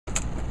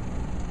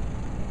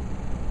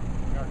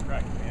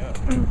cracking me up.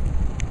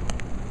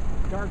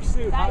 Dark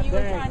suit, Thought hot you were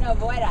day. trying to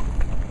avoid us.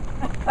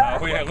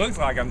 Oh yeah, it looks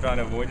like I'm trying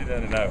to avoid it.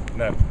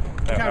 No.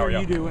 What time are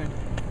you doing?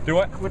 Do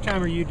what? What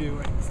time are you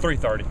doing? It's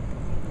 3:30.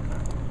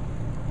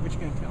 What you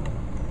gonna tell them?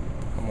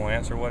 I'm gonna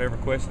answer whatever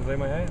questions they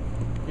may have.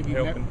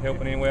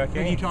 Helping any way I can.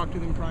 Have you talked to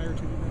them prior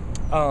to the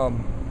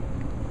event?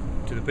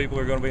 To the people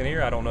who are going to be in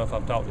here, I don't know if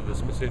I've talked to the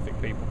specific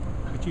people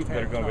But you've that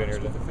are had going to be in here.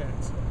 talks with the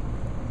feds.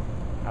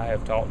 I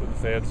have talked to the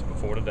feds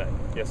before today.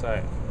 Yes, I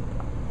have.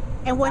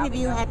 And what have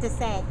you had to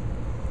say?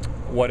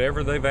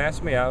 Whatever they've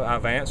asked me,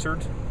 I've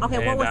answered. Okay,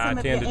 and what were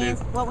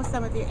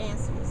some of your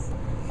answers?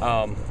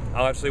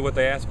 I'll have to see what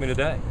they asked me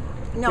today.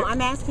 No,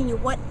 I'm asking you,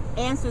 what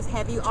answers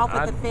have you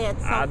offered the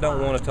feds so I don't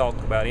far? want to talk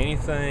about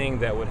anything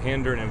that would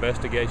hinder an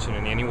investigation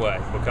in any way,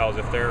 because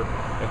if there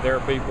are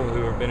people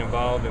who have been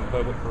involved in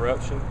public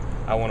corruption,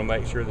 I want to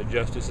make sure that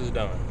justice is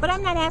done. But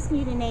I'm not asking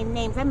you to name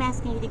names. I'm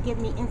asking you to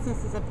give me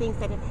instances of things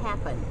that have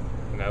happened.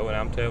 No, and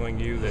I'm telling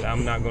you that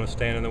I'm not going to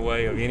stand in the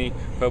way of any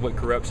public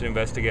corruption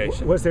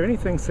investigation. Was there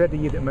anything said to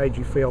you that made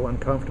you feel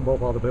uncomfortable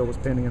while the bill was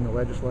pending in the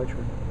legislature?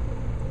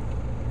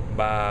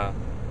 By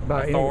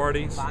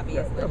authorities?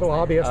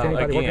 Lobbyists,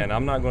 anybody again,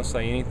 I'm not going to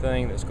say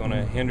anything that's going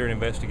to hinder an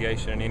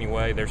investigation in any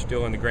way. They're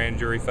still in the grand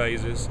jury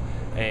phases,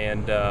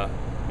 and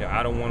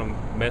I don't want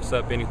to mess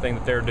up anything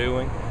that they're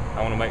doing.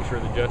 I want to make sure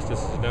that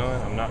justice is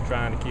done. I'm not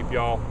trying to keep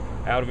y'all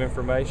out of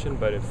information,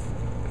 but if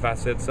I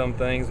said some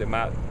things that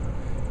might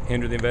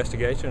hinder the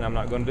investigation, I'm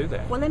not going to do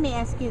that. Well, let me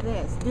ask you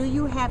this. Do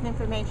you have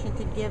information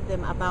to give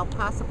them about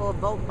possible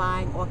vote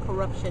buying or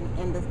corruption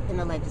in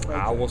the legislature?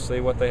 I will see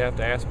what they have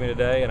to ask me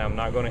today, and I'm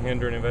not going to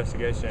hinder an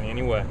investigation in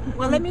any way.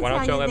 Well, let me Why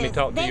don't y'all let me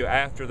talk to you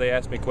after they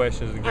ask me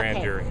questions in the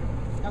grand jury?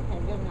 Okay,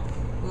 good enough.